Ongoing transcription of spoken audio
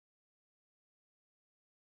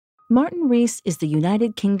Martin Rees is the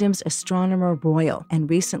United Kingdom's Astronomer Royal and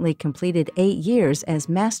recently completed 8 years as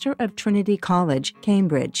Master of Trinity College,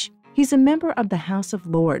 Cambridge. He's a member of the House of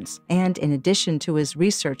Lords and, in addition to his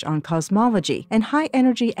research on cosmology and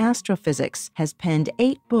high-energy astrophysics, has penned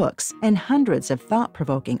 8 books and hundreds of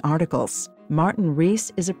thought-provoking articles. Martin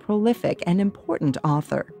Rees is a prolific and important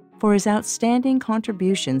author. For his outstanding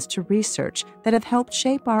contributions to research that have helped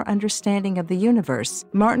shape our understanding of the universe,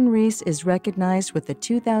 Martin Rees is recognized with the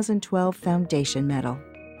 2012 Foundation Medal.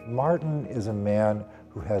 Martin is a man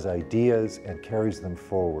who has ideas and carries them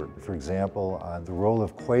forward. For example, on the role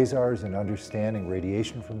of quasars in understanding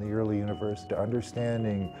radiation from the early universe, to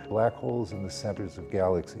understanding black holes in the centers of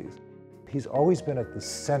galaxies. He's always been at the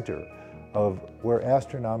center of where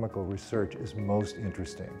astronomical research is most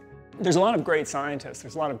interesting. There's a lot of great scientists,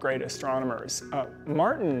 there's a lot of great astronomers.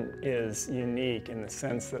 Martin is unique in the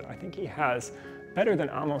sense that I think he has, better than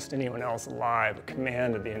almost anyone else alive, a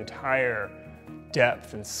command of the entire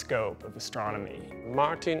depth and scope of astronomy.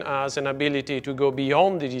 Martin has an ability to go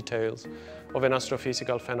beyond the details of an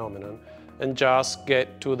astrophysical phenomenon and just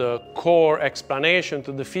get to the core explanation,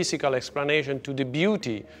 to the physical explanation, to the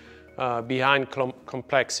beauty behind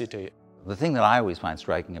complexity. The thing that I always find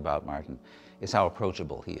striking about Martin is how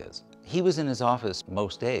approachable he is. He was in his office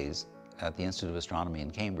most days at the Institute of Astronomy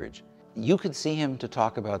in Cambridge. You could see him to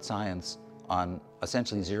talk about science on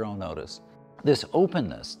essentially zero notice. This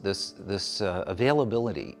openness, this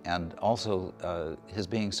availability, and also his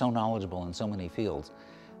being so knowledgeable in so many fields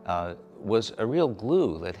was a real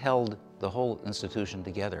glue that held the whole institution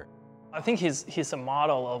together. I think he's a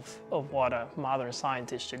model of what a modern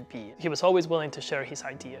scientist should be. He was always willing to share his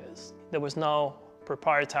ideas. There was no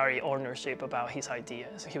proprietary ownership about his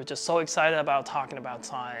ideas. He was just so excited about talking about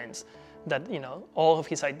science that, all of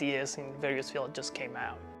his ideas in various fields just came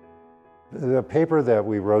out. The paper that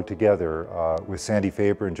we wrote together with Sandy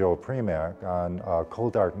Faber and Joel Premack on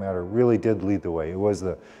cold dark matter really did lead the way. It was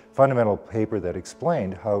the fundamental paper that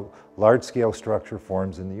explained how large-scale structure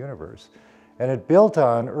forms in the universe. And it built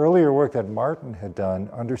on earlier work that Martin had done,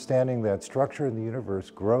 understanding that structure in the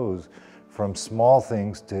universe grows from small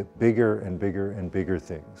things to bigger and bigger and bigger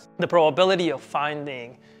things. The probability of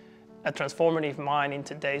finding a transformative mind in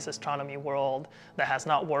today's astronomy world that has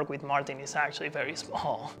not worked with Martin is actually very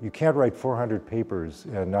small. You can't write 400 papers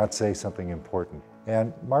and not say something important.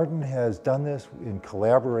 And Martin has done this in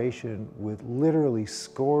collaboration with literally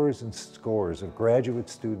scores and scores of graduate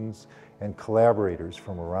students and collaborators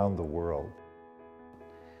from around the world.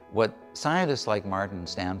 What scientists like Martin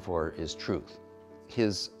stand for is truth.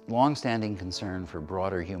 His long-standing concern for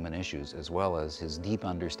broader human issues, as well as his deep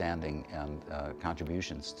understanding and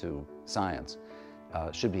contributions to science,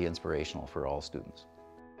 should be inspirational for all students.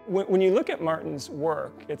 When you look at Martin's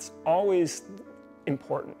work, it's always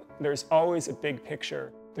important. There's always a big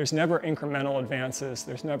picture. There's never incremental advances,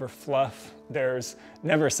 there's never fluff, there's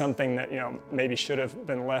never something that maybe should have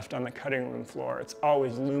been left on the cutting room floor. It's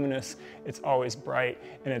always luminous, it's always bright,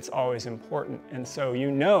 and it's always important. And so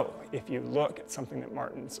if you look at something that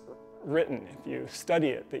Martin's written, if you study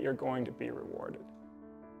it, that you're going to be rewarded.